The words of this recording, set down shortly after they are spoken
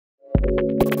Is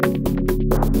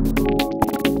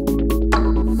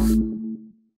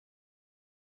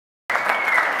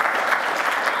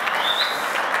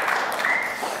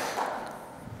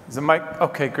the mic?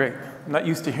 Okay, great. I'm not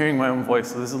used to hearing my own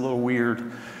voice, so this is a little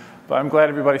weird. But I'm glad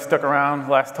everybody stuck around.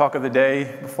 Last talk of the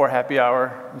day before happy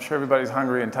hour. I'm sure everybody's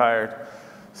hungry and tired.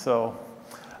 So,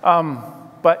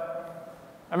 but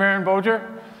I'm Erin Boeger.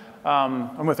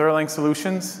 I'm with Erlang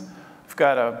Solutions. I've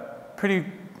got a pretty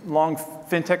long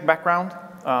fintech background,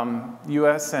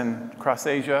 US and across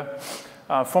Asia.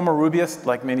 Former Rubyist,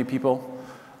 like many people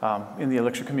in the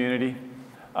Elixir community.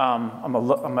 I'm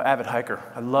an avid hiker.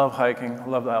 I love hiking. I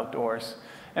love the outdoors.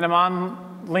 And I'm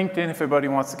on LinkedIn if everybody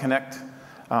wants to connect.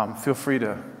 Feel free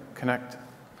to connect.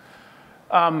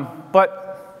 But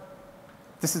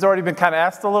this has already been kind of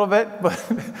asked a little bit, but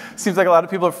it seems like a lot of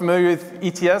people are familiar with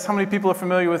ETS. How many people are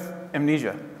familiar with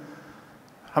Mnesia?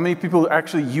 How many people are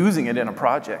actually using it in a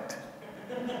project?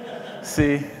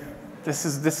 See, this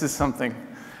is something.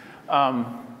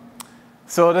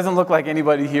 So it doesn't look like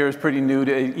anybody here is pretty new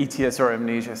to ETS or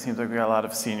Mnesia. It seems like we got a lot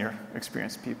of senior,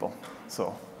 experienced people.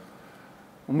 So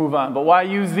we'll move on. But why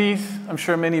use these? I'm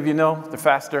sure many of you know. They're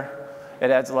faster.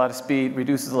 It adds a lot of speed,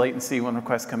 reduces latency when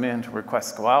requests come in to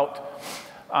requests go out.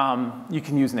 You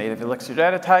can use native Elixir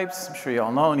data types. I'm sure you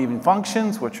all know, and even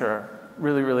functions, which are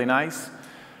really, really nice.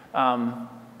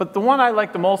 But the one I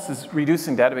like the most is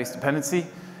reducing database dependency.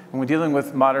 When we're dealing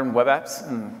with modern web apps,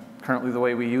 and currently the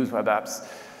way we use web apps,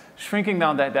 shrinking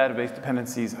down that database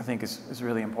dependencies, I think, is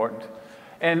really important.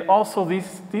 And also,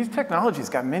 these technologies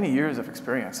got many years of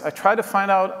experience. I tried to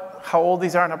find out how old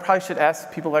these are, and I probably should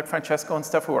ask people like Francesco and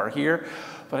stuff who are here,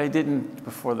 but I didn't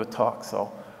before the talk.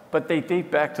 So, but they date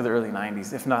back to the early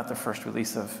 90s, if not the first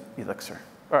release of Elixir,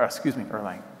 or excuse me,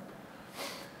 Erlang.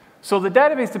 So the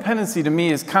database dependency to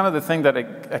me is kind of the thing that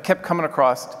I kept coming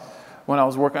across when I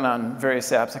was working on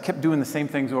various apps. I kept doing the same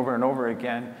things over and over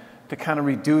again to kind of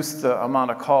reduce the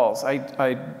amount of calls.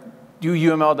 I do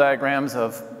UML diagrams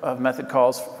of method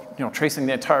calls, tracing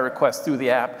the entire request through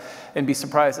the app, and be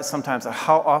surprised at sometimes at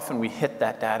how often we hit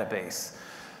that database.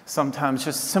 Sometimes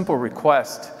just simple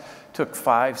request took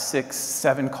 5, 6,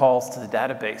 7 calls to the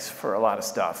database for a lot of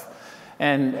stuff.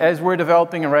 And as we're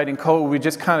developing and writing code, we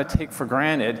just kind of take for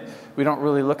granted. We don't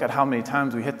really look at how many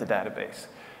times we hit the database.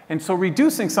 And so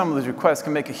reducing some of those requests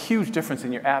can make a huge difference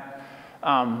in your app,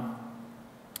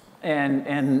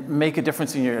 and make a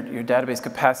difference in your database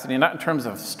capacity, not in terms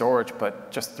of storage,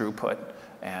 but just throughput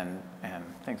and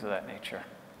things of that nature.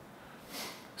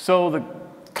 So the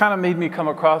kind of made me come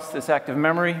across this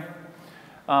ActiveMemory.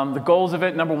 The goals of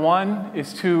it, number one,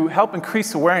 is to help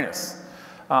increase awareness.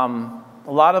 A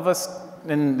lot of us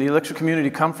in the Elixir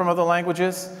community come from other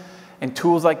languages, and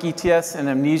tools like ETS and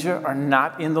Mnesia are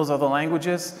not in those other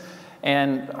languages.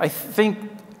 And I think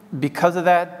because of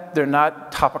that, they're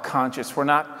not top of conscious.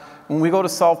 When we go to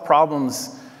solve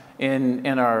problems in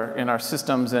our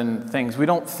systems and things, we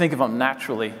don't think of them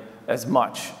naturally as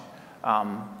much.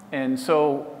 And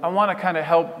so I want to kind of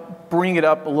help bring it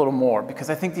up a little more,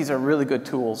 because I think these are really good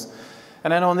tools.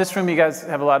 And I know in this room you guys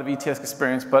have a lot of ETS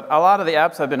experience, but a lot of the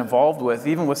apps I've been involved with,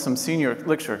 even with some senior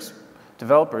Elixir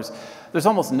developers, there's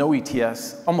almost no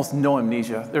ETS, almost no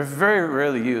Mnesia. They're very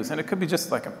rarely used, and it could be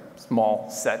just like a small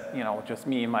set, just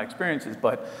me and my experiences,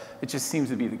 but it just seems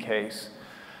to be the case.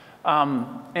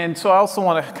 And so I also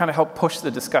want to kind of help push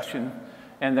the discussion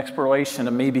and the exploration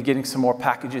of maybe getting some more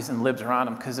packages and libs around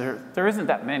them, because there isn't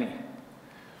that many.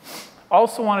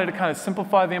 Also wanted to kind of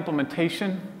simplify the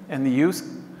implementation and the use.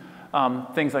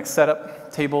 Things like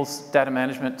setup, tables, data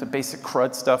management, the basic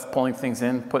CRUD stuff, pulling things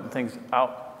in, putting things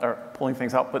out, or pulling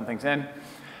things out, putting things in.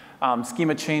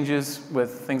 Schema changes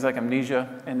with things like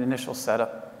Mnesia and initial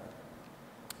setup.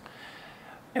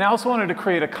 And I also wanted to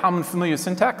create a common familiar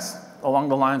syntax along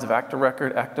the lines of actor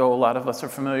record, acto, a lot of us are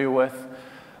familiar with.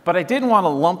 But I didn't want to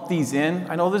lump these in.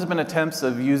 I know there's been attempts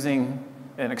of using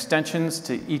extensions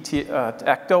to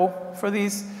acto for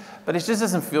these, but it just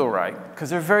doesn't feel right, because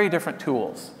they're very different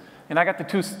tools. And I got the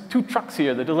two trucks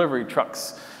here, the delivery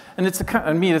trucks. And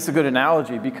to me, it's a good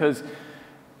analogy, because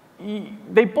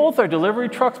they both are delivery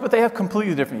trucks, but they have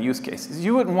completely different use cases.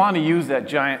 You wouldn't want to use that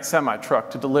giant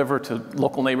semi-truck to deliver to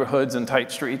local neighborhoods and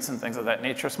tight streets and things of that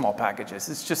nature, small packages.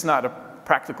 It's just not a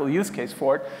practical use case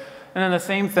for it. And then the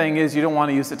same thing is you don't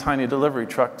want to use a tiny delivery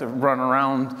truck to run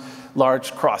around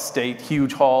large cross-state,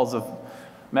 huge hauls of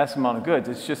massive amount of goods.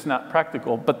 It's just not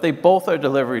practical. But they both are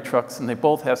delivery trucks, and they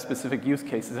both have specific use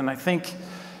cases. And I think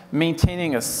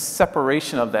maintaining a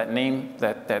separation of that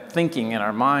that thinking in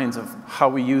our minds of how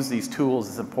we use these tools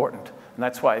is important. And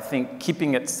that's why I think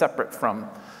keeping it separate from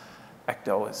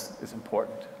Ecto is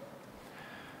important.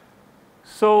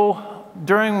 So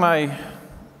during my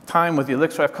time with the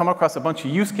Elixir, I've come across a bunch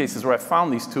of use cases where I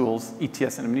found these tools,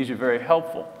 ETS and Mnesia, very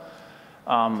helpful.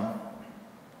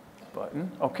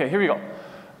 OK, here we go.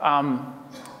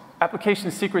 Application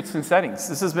secrets and settings.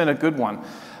 This has been a good one.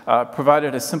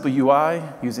 Provided a simple UI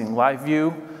using live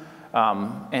view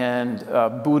and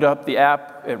boot up the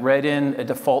app. It read in a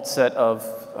default set of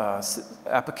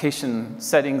application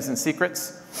settings and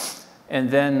secrets. And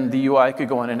then the UI could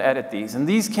go in and edit these. And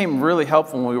these came really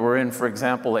helpful when we were in, for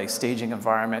example, a staging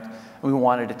environment, and we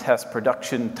wanted to test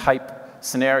production type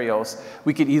scenarios.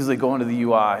 We could easily go into the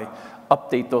UI,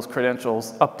 update those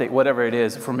credentials, update whatever it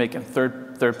is. If we're making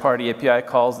third-party API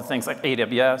calls to things like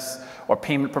AWS or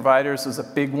payment providers is a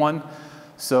big one.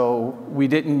 So we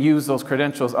didn't use those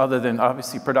credentials other than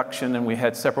obviously production, and we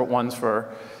had separate ones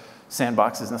for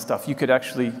sandboxes and stuff. You could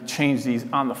actually change these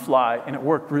on the fly, and it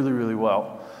worked really, really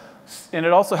well. And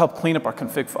it also helped clean up our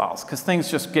config files, because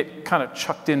things just get kind of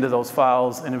chucked into those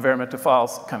files, and environmental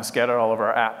files kind of scatter all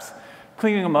over our apps.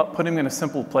 Cleaning them up, putting them in a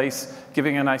simple place,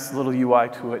 giving a nice little UI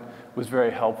to it was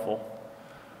very helpful.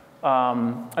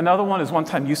 Another one is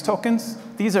one-time use tokens.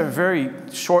 These are very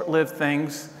short-lived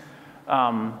things.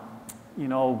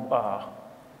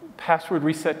 Password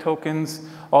reset tokens,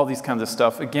 all these kinds of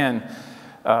stuff. Again,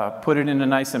 put it in a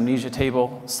nice amnesia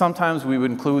table. Sometimes we would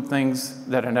include things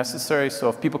that are necessary. So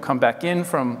if people come back in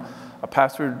from a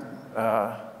password,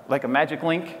 like a magic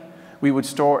link, we would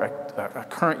store a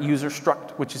current user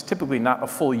struct, which is typically not a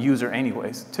full user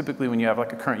anyways. Typically when you have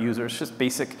like a current user, it's just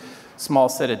basic small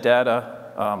set of data,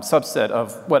 subset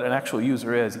of what an actual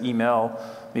user is, email,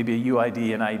 maybe a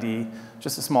UID, an ID,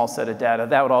 just a small set of data.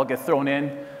 That would all get thrown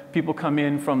in. People come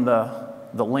in from the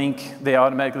link, they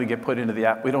automatically get put into the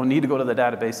app. We don't need to go to the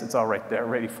database, it's all right there,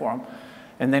 ready for them.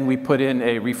 And then we put in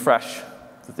a refresh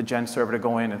with the gen server to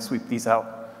go in and sweep these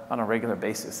out on a regular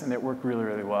basis, and it worked really,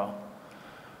 really well.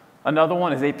 Another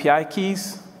one is API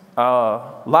keys. A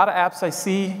lot of apps I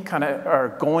see kind of are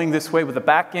going this way with the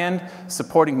back end,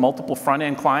 supporting multiple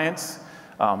front-end clients,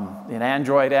 an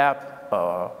Android app,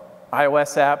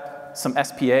 iOS app, some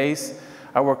SPAs.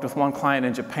 I worked with one client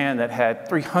in Japan that had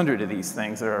 300 of these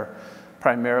things that are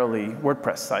primarily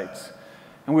WordPress sites.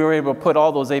 And we were able to put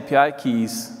all those API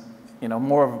keys,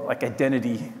 more of like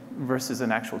identity versus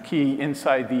an actual key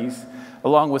inside these,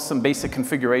 along with some basic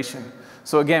configuration.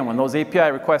 So again, when those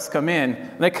API requests come in,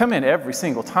 and they come in every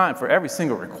single time for every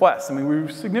single request. I mean,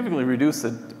 we significantly reduced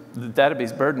the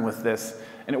database burden with this,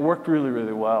 and it worked really,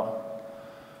 really well.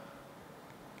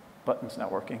 Button's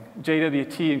not working.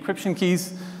 JWT encryption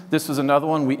keys. This was another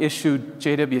one. We issued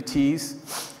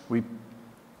JWTs.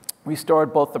 We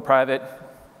stored both the private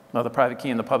key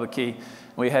and the public key.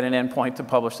 We had an endpoint to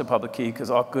publish the public key, because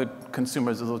all good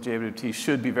consumers of those JWTs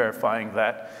should be verifying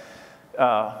that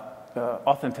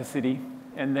authenticity.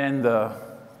 And then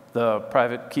the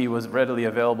private key was readily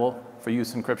available for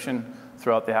use encryption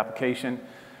throughout the application,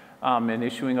 and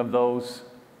issuing of those.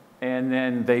 And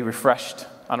then they refreshed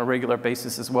on a regular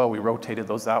basis as well. We rotated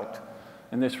those out,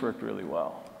 and this worked really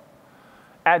well.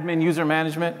 Admin user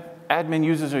management. Admin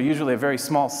users are usually a very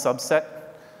small subset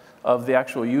of the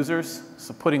actual users.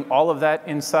 So putting all of that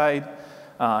inside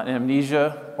an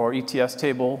Amnesia or ETS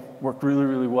table worked really,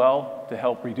 really well to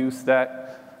help reduce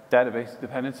that database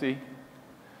dependency.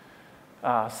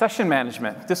 Session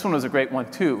management. This one was a great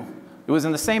one, too. It was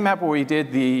in the same app where we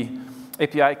did the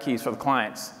API keys for the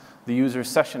clients. The user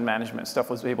session management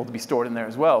stuff was able to be stored in there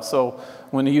as well. So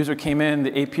when the user came in,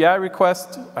 the API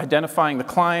request, identifying the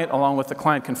client along with the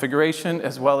client configuration,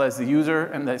 as well as the user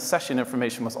and the session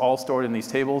information was all stored in these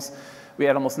tables. We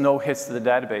had almost no hits to the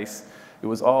database. It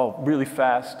was all really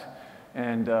fast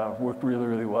and worked really,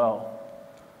 really well.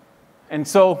 And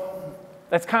so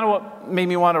that's kind of what made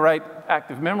me want to write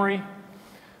ActiveMemory.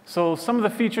 So some of the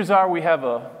features are we have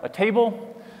a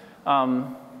table,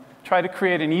 try to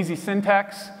create an easy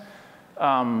syntax.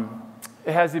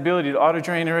 It has the ability to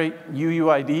auto-generate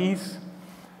UUIDs,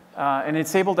 and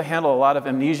it's able to handle a lot of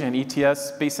Amnesia and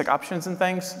ETS basic options and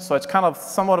things. So it's kind of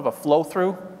somewhat of a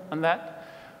flow-through on that.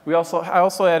 I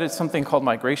also added something called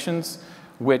migrations,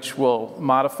 which will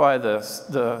modify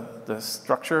the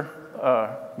structure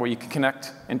where you can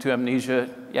connect into Amnesia,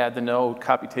 add the node,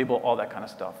 copy table, all that kind of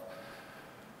stuff.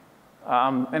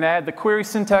 And add the query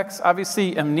syntax.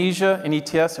 Obviously, Amnesia and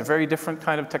ETS are very different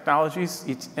kind of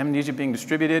technologies, Amnesia being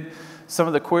distributed. Some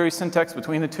of the query syntax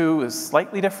between the two is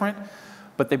slightly different,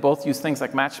 but they both use things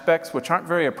like match specs, which aren't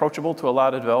very approachable to a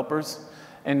lot of developers.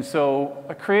 And so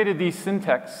I created these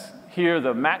syntax here,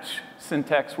 the match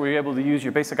syntax, where you're able to use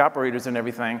your basic operators and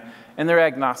everything, and they're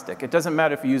agnostic. It doesn't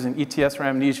matter if you're using ETS or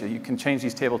Amnesia. You can change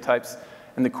these table types,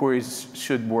 and the queries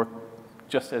should work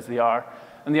just as they are.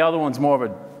 and the other one's more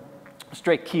of a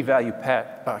straight key value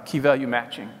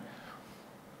matching.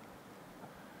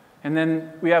 And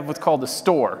then we have what's called the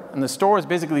store. And the store is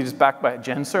basically just backed by a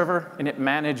gen server, and it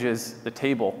manages the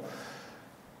table.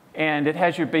 And it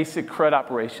has your basic CRUD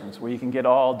operations, where you can get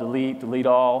all, delete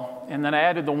all. And then I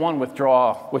added the one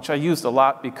withdraw, which I used a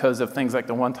lot because of things like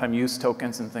the one-time use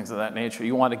tokens and things of that nature.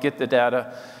 You want to get the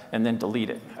data and then delete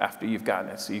it after you've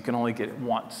gotten it. So you can only get it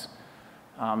once.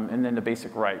 And then the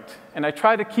basic write. And I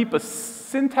try to keep a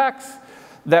syntax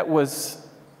that was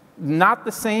not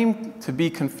the same to be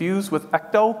confused with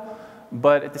ecto,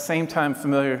 but at the same time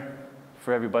familiar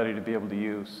for everybody to be able to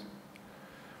use.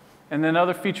 And then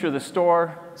another feature of the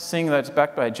store, seeing that it's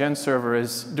backed by a gen server,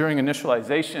 is during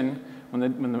initialization,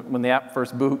 when the app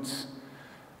first boots,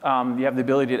 you have the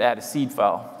ability to add a seed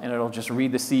file, and it'll just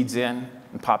read the seeds in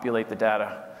and populate the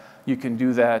data. You can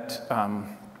do that,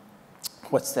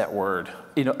 what's that word?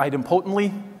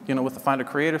 Idempotently, with the finder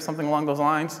creator, something along those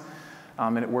lines,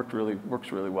 and it works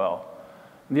really well.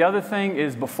 And the other thing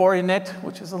is before init,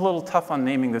 which is a little tough on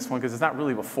naming this one because it's not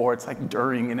really before, it's like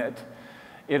during init.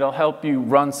 It'll help you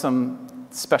run some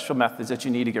special methods that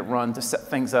you need to get run to set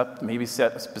things up, maybe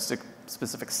set a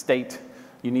specific state.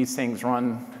 You need things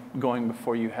going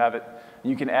before you have it. And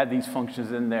you can add these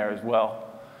functions in there as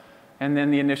well. And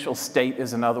then the initial state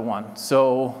is another one.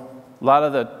 So a lot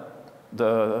of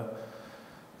the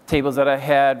tables that I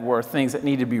had were things that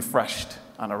needed to be refreshed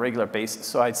on a regular basis.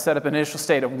 So I'd set up an initial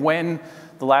state of when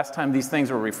the last time these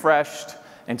things were refreshed.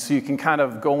 And so you can kind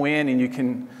of go in and you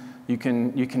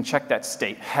can check that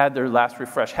state. Had their last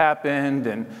refresh happened,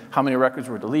 and how many records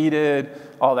were deleted,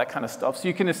 all that kind of stuff. So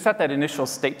you can just set that initial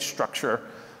state structure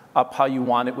up how you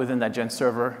want it within that gen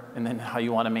server, and then how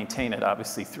you want to maintain it,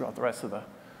 obviously, throughout the rest of the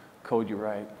code you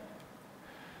write.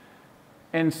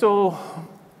 And so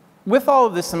with all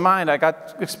of this in mind, I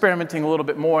got experimenting a little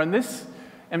bit more. And this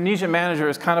Amnesia Manager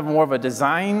is kind of more of a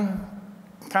design,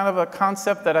 kind of a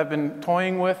concept that I've been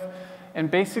toying with. And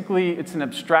basically, it's an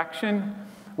abstraction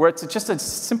where it's just a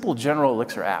simple general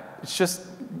Elixir app. It's just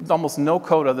almost no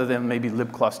code other than maybe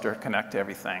libcluster connect to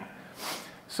everything.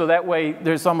 So that way,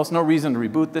 there's almost no reason to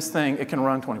reboot this thing. It can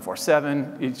run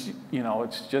 24/7.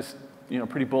 It's just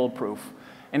pretty bulletproof.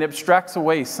 And it abstracts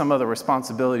away some of the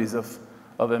responsibilities of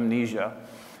Amnesia.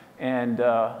 And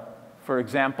for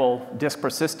example, disk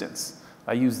persistence.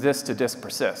 I use this to disk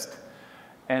persist.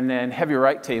 And then heavy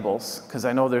write tables, because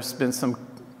I know there's been some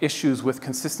issues with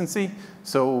consistency.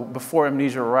 So before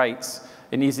Amnesia writes,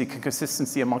 it needs the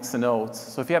consistency amongst the nodes.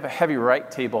 So if you have a heavy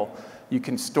write table, you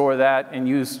can store that and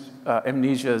use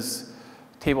Amnesia's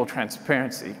table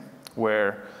transparency,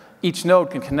 where each node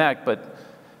can connect, but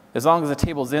as long as the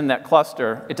table's in that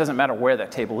cluster, it doesn't matter where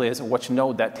that table is or which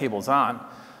node that table's on,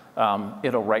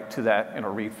 it'll write to that and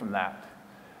it'll read from that.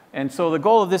 And so the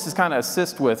goal of this is kind of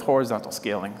assist with horizontal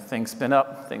scaling. Things spin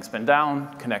up, things spin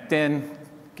down, connect in,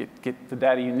 get the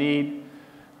data you need,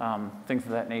 things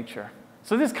of that nature.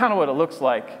 So this is kind of what it looks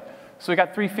like. So we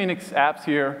got 3 Phoenix apps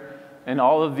here, and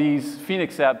all of these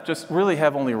Phoenix apps just really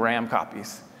have only RAM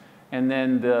copies. And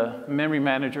then the memory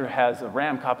manager has a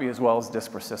RAM copy as well as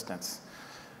disk persistence.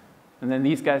 And then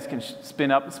these guys can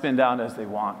spin up and spin down as they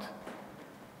want.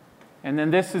 And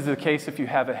then this is the case if you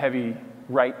have a heavy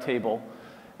write table.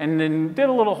 And then did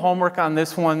a little homework on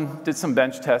this one, did some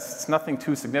bench tests, nothing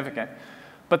too significant.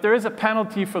 But there is a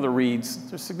penalty for the reads.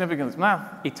 There's significant,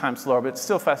 8 times slower, but it's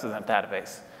still faster than a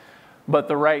database. But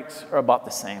the writes are about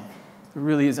the same. It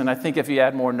really is, and I think if you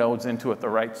add more nodes into it, the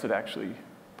writes would actually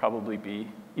probably be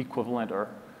equivalent or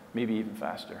maybe even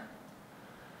faster.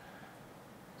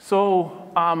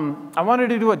 So I wanted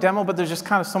to do a demo, but there's just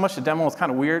kind of so much to demo, it's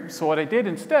kind of weird. So what I did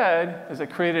instead is I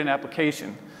created an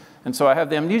application. And so I have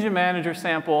the Amnesia Manager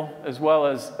sample as well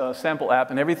as a sample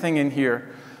app and everything in here.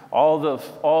 All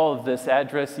of this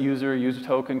address, user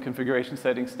token, configuration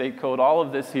settings, state code, all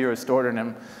of this here is stored in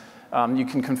them. You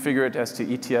can configure it as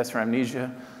to ETS or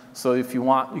Amnesia. So if you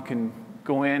want, you can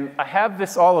go in. I have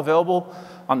this all available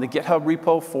on the GitHub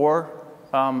repo for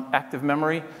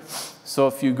ActiveMemory. So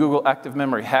if you Google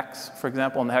ActiveMemory hex, for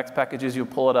example, in the hex packages, you'll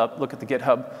pull it up, look at the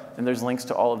GitHub, and there's links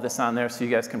to all of this on there so you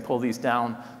guys can pull these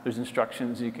down. There's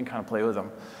instructions, you can kind of play with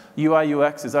them. UI,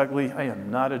 UX is ugly. I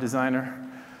am not a designer.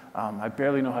 I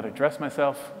barely know how to dress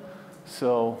myself,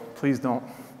 so please don't.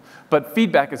 But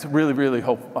feedback is really, really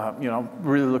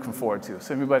really looking forward to.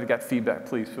 So if anybody got feedback,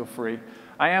 please feel free.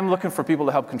 I am looking for people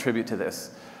to help contribute to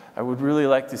this. I would really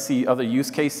like to see other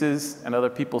use cases and other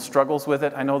people's struggles with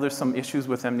it. I know there's some issues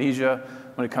with Amnesia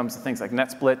when it comes to things like net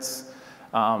splits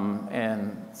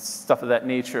and stuff of that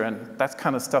nature, and that's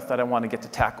kind of stuff that I want to get to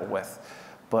tackle with.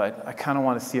 but I kind of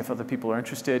want to see if other people are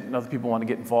interested and other people want to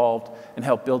get involved and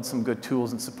help build some good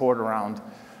tools and support around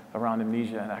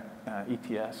Mnesia and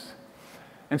ETS.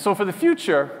 And so for the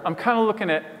future, I'm kind of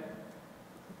looking at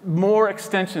more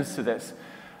extensions to this.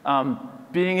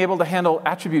 Being able to handle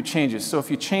attribute changes. So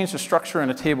if you change the structure in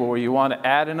a table where you want to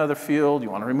add another field, you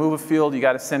want to remove a field, you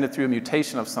got to send it through a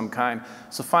mutation of some kind.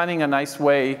 So finding a nice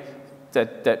way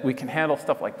that we can handle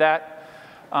stuff like that,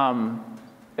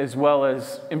 as well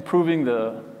as improving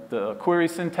the query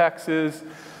syntaxes,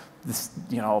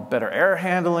 better error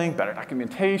handling, better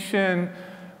documentation,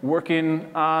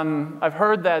 working on, I've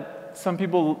heard that some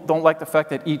people don't like the fact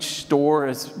that each store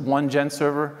is one gen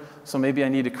server, so maybe I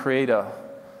need to create a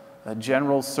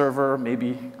general server,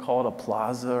 maybe call it a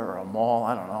plaza or a mall,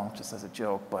 I don't know, just as a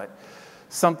joke, but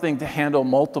something to handle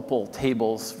multiple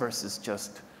tables versus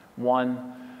just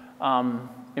one.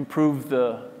 Improve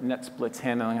the net splits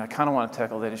handling. I kind of want to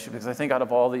tackle that issue because I think out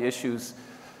of all the issues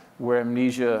where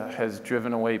Mnesia has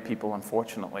driven away people,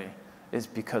 unfortunately, is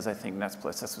because I think net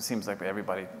splits. That's what seems like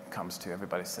everybody comes to.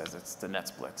 Everybody says it's the net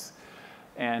splits.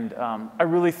 And I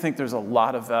really think there's a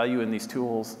lot of value in these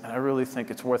tools, and I really think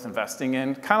it's worth investing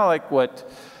in. Kind of like what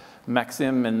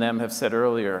Maxim and them have said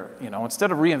earlier.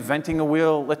 Instead of reinventing a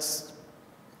wheel, let's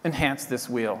enhance this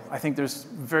wheel. I think there's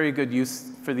very good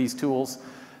use for these tools,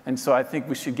 and so I think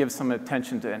we should give some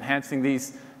attention to enhancing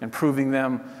these, improving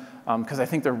them, because I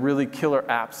think they're really killer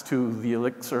apps to the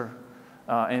Elixir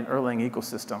and Erlang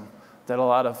ecosystem that a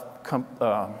lot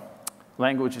of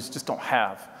languages just don't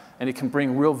have. And it can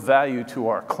bring real value to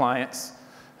our clients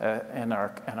and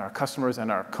our customers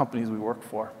and our companies we work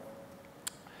for.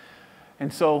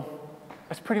 And so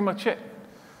that's pretty much it.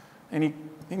 Any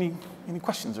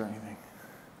questions or anything?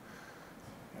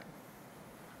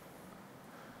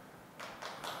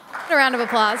 A round of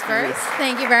applause first.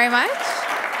 Thank you very much.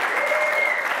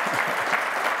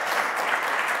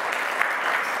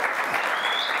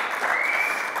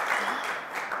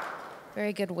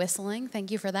 Very good whistling.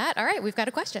 Thank you for that. All right, we've got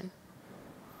a question.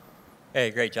 Hey,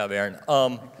 great job, Erin.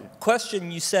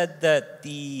 Question, you said that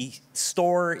the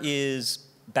store is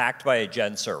backed by a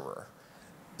gen server.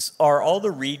 Are all the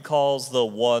read calls,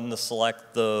 the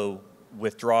select, the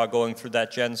withdraw going through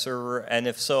that gen server? And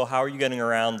if so, how are you getting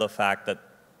around the fact that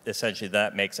essentially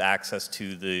that makes access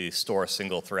to the store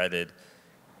single-threaded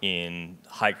in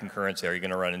high concurrency? Are you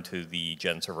going to run into the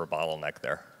gen server bottleneck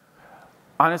there?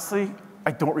 Honestly, I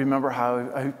don't remember how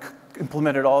I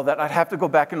implemented all of that. I'd have to go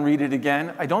back and read it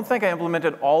again. I don't think I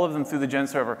implemented all of them through the gen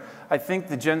server. I think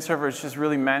the gen server is just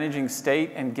really managing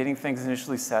state and getting things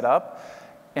initially set up.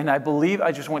 And I believe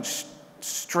I just went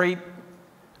straight,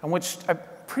 I'm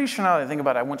pretty sure now that I think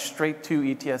about it, I went straight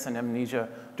to ETS and Mnesia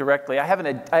directly. I have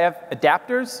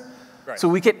adapters, right. So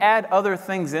we could add other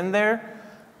things in there,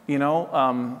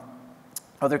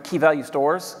 other key value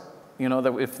stores,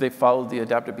 that if they followed the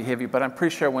adaptive behavior, but I'm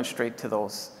pretty sure I went straight to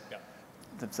those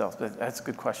themselves. But that's a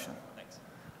good question. Thanks.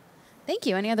 Thank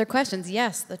you. Any other questions?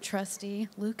 Yes, the trusty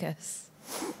Lucas.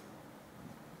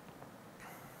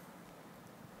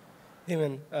 Hey,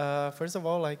 man. First of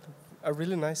all, a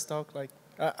really nice talk.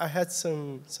 I had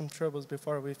some troubles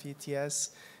before with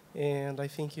ETS, and I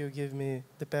think you give me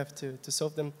the path to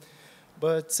solve them.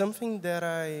 But something that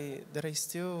I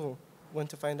still want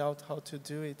to find out how to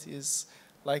do it is,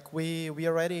 we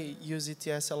already use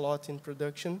ETS a lot in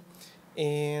production,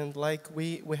 and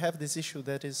we have this issue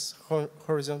that is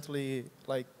horizontally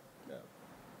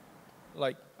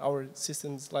our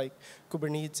systems like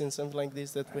Kubernetes and something like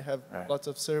this, that we have lots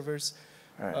of servers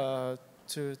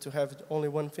to have only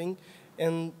one thing,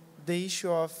 and the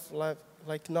issue of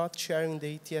not sharing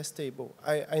the ETS table.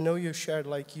 I know you shared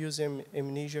using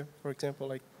Mnesia, for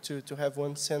example, to have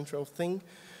one central thing,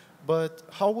 but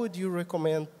how would you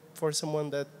recommend for someone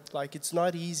that it's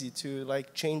not easy to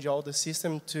change all the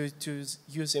system to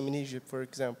use Mnesia, for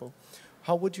example?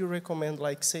 How would you recommend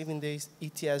saving the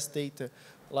ETS data,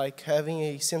 having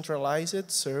a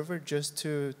centralized server just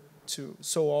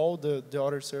so all the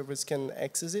other servers can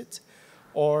access it,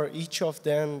 or each of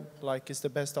them is the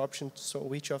best option,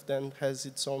 so each of them has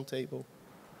its own table?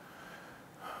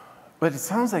 But it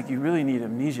sounds like you really need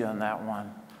Mnesia on that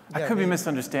one. Yeah, I could be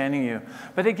misunderstanding you.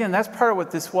 But again, that's part of what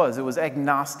this was. It was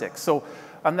agnostic. So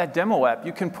on that demo app,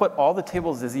 you can put all the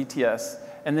tables as ETS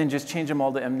and then just change them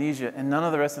all to Mnesia, and none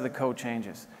of the rest of the code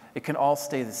changes. It can all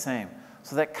stay the same.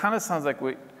 So that kind of sounds like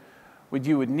what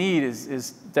you would need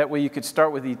is that way you could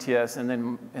start with ETS, and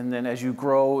then as you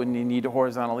grow and you need to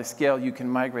horizontally scale, you can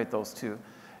migrate those to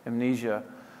Mnesia.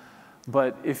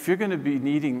 But if you're going to be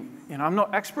needing, I'm no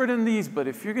expert in these, but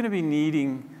if you're going to be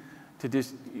needing to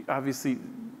just obviously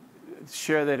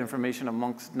share that information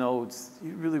amongst nodes,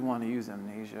 you really want to use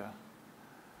Mnesia.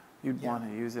 you'd want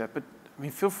to use that. But I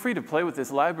mean, feel free to play with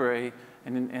this library,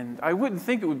 and I wouldn't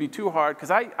think it would be too hard,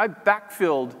 because I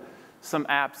backfilled some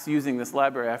apps using this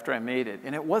library after I made it,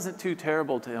 and it wasn't too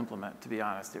terrible to implement, to be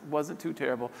honest. It wasn't too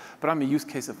terrible, but I'm a use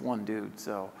case of one dude,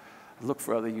 so I look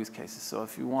for other use cases. So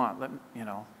if you want,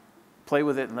 play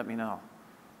with it and let me know.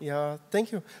 Yeah,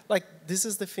 thank you. Like, this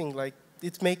is the thing, like,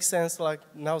 it makes sense, like,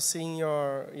 now seeing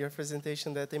your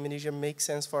presentation that Mnesia makes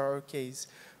sense for our case,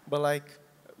 but like,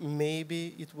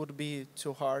 maybe it would be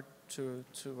too hard to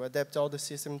adapt all the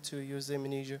system to use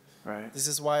Mnesia. Right. This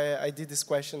is why I did this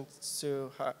question to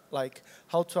like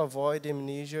how to avoid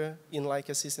Mnesia in like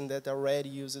a system that already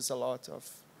uses a lot of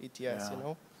ETS, you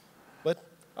know. But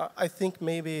I think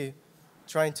maybe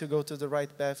trying to go to the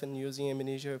right path and using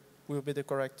Mnesia will be the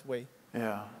correct way.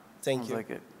 Yeah. Thank you. Sounds like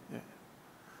it. Yeah.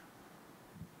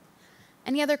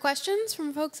 Any other questions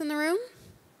from folks in the room?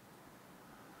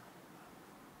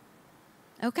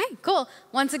 Okay, cool.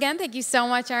 Once again, thank you so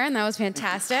much, Erin. That was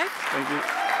fantastic. Thank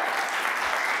you.